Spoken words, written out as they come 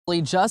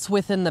Just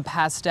within the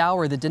past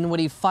hour, the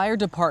Dinwiddie Fire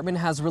Department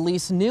has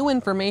released new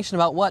information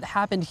about what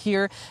happened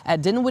here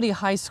at Dinwiddie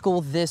High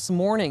School this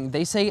morning.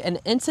 They say an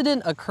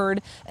incident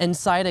occurred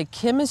inside a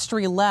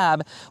chemistry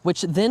lab,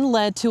 which then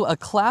led to a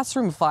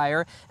classroom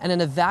fire and an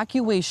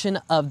evacuation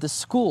of the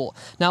school.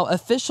 Now,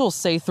 officials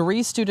say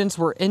 3 students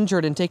were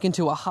injured and taken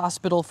to a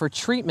hospital for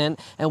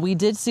treatment, and we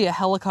did see a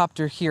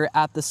helicopter here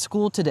at the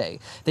school today.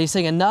 They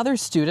say another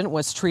student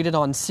was treated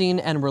on scene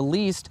and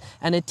released,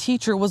 and a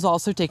teacher was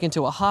also taken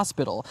to a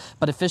hospital.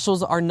 But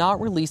officials are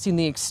not releasing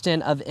the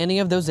extent of any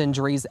of those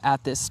injuries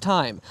at this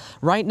time.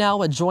 Right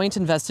now, a joint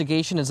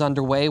investigation is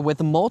underway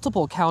with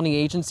multiple county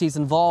agencies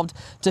involved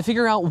to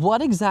figure out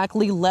what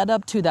exactly led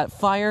up to that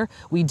fire.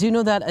 We do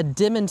know that a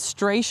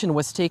demonstration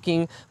was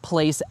taking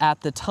place at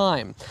the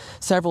time.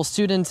 Several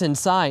students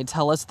inside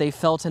tell us they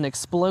felt an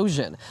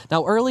explosion.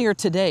 Now, earlier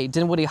today,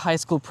 Dinwiddie High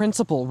School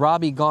principal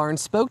Robbie Garn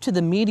spoke to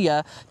the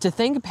media to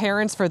thank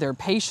parents for their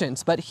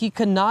patience, but he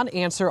could not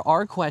answer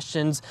our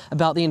questions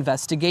about the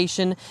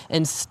investigation,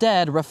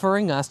 instead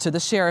referring us to the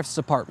sheriff's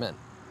department.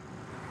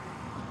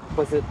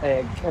 Was it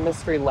a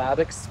chemistry lab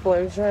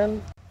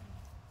explosion?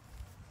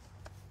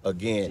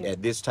 Again,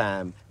 at this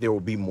time, there will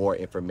be more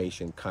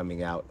information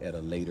coming out at a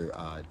later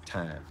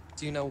time.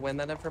 Do you know when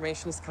that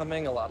information is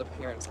coming? A lot of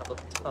parents have a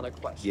ton of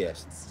questions.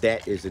 Yes,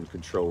 that is in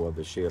control of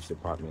the sheriff's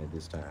department at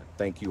this time.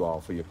 Thank you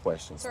all for your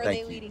questions. So are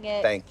they leading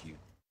it? Thank you.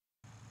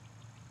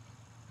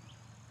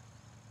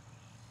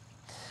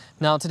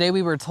 Now, today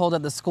we were told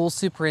that the school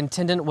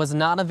superintendent was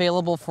not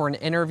available for an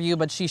interview,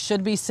 but she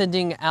should be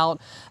sending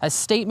out a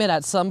statement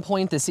at some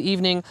point this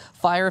evening.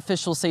 Fire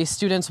officials say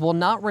students will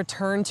not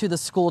return to the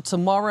school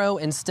tomorrow.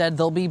 Instead,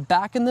 they'll be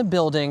back in the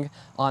building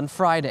on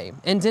Friday.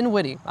 In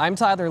Dinwiddie, I'm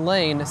Tyler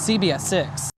Lane, CBS 6.